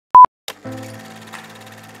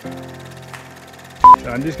So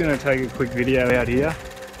I'm just going to take a quick video out here.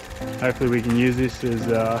 Hopefully we can use this as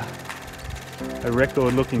a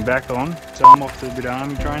record looking back on. So I'm off to a bit of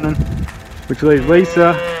army training, which leaves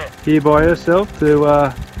Lisa here by herself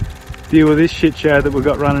to deal with this shit show that we've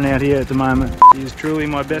got running out here at the moment. She is truly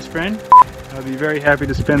my best friend. I'll be very happy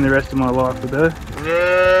to spend the rest of my life with her.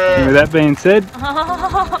 And with that being said,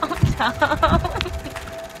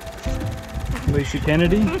 Lisa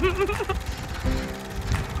Kennedy,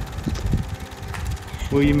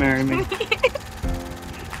 will you marry me?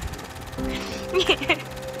 Yeah.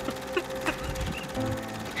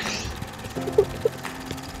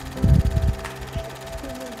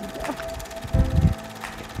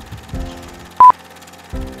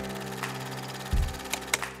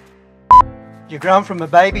 You've grown from a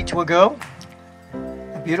baby to a girl,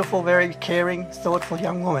 a beautiful, very caring, thoughtful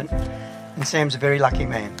young woman, and Sam's a very lucky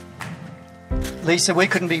man. Lisa, we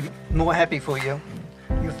couldn't be more happy for you.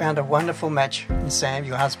 You found a wonderful match in Sam,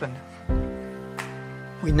 your husband.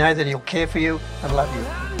 We know that he'll care for you and love you,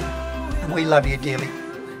 and we love you dearly.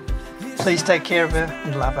 Please take care of her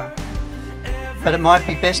and love her. But it might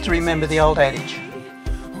be best to remember the old adage,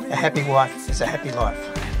 a happy wife is a happy life.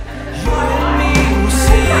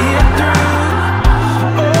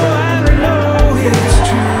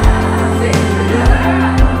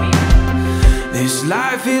 This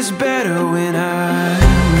life is better when I'm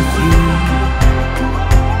with you.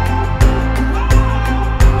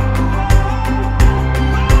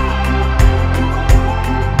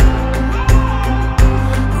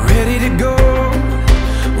 Ready to go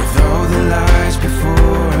with all the lies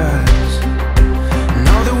before us, and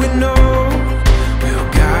all that we know will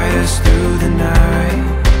guide us through the night.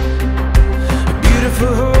 A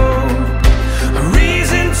beautiful hope, a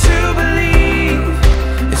reason to believe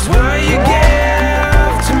is what you get.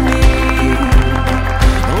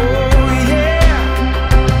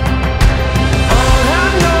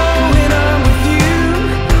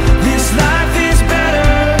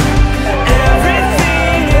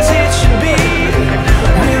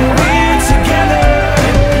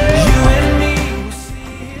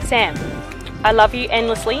 Sam, I love you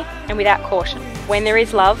endlessly and without caution. When there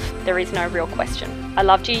is love, there is no real question. I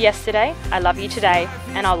loved you yesterday, I love you today,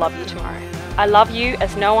 and I'll love you tomorrow. I love you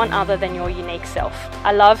as no one other than your unique self.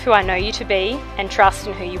 I love who I know you to be and trust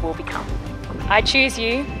in who you will become. I choose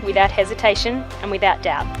you without hesitation and without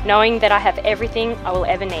doubt, knowing that I have everything I will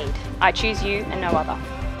ever need. I choose you and no other.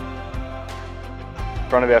 In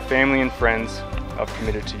front of our family and friends, I've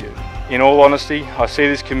committed to you. In all honesty, I see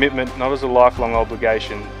this commitment not as a lifelong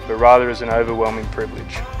obligation, but rather as an overwhelming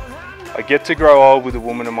privilege. I get to grow old with the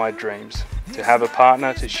woman of my dreams, to have a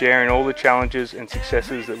partner to share in all the challenges and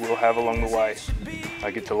successes that we'll have along the way.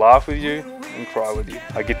 I get to laugh with you and cry with you.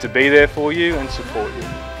 I get to be there for you and support you.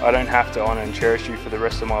 I don't have to honour and cherish you for the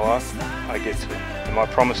rest of my life. I get to. And my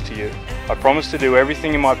promise to you, I promise to do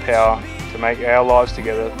everything in my power to make our lives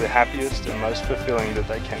together the happiest and most fulfilling that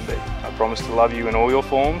they can be. I promise to love you in all your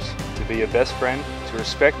forms, to be your best friend, to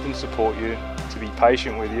respect and support you, to be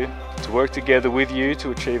patient with you, to work together with you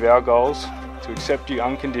to achieve our goals, to accept you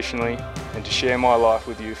unconditionally, and to share my life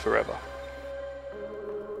with you forever.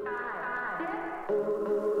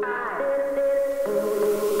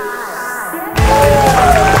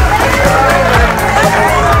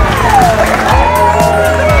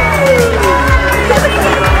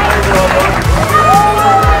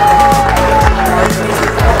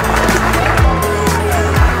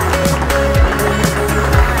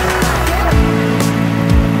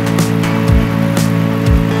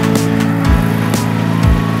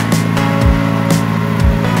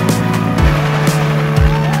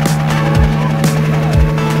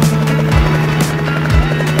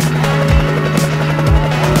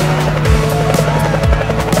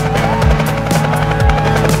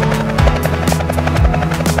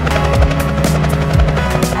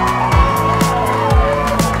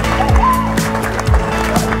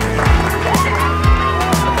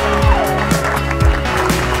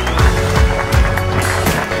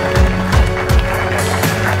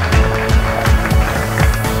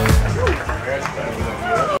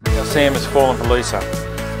 Sam has fallen for Lisa.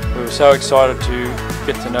 We were so excited to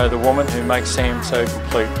get to know the woman who makes Sam so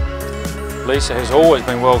complete. Lisa has always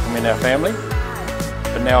been welcome in our family,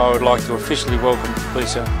 but now I would like to officially welcome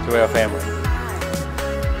Lisa to our family.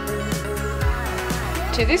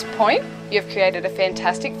 To this point, you've created a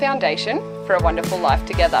fantastic foundation for a wonderful life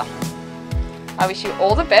together. I wish you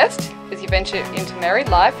all the best as you venture into married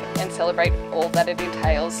life and celebrate all that it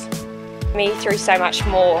entails. Me through so much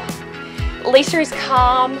more. Lisa is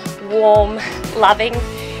calm, warm, loving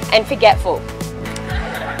and forgetful.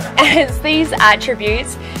 As these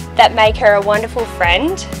attributes that make her a wonderful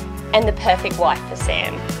friend and the perfect wife for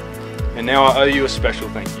Sam. And now I owe you a special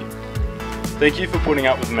thank you. Thank you for putting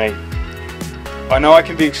up with me. I know I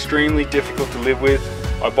can be extremely difficult to live with.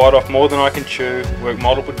 I bite off more than I can chew, work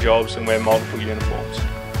multiple jobs and wear multiple uniforms,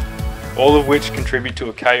 all of which contribute to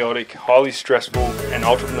a chaotic, highly stressful and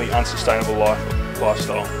ultimately unsustainable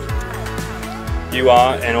lifestyle. You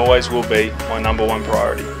are and always will be my #1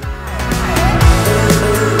 priority.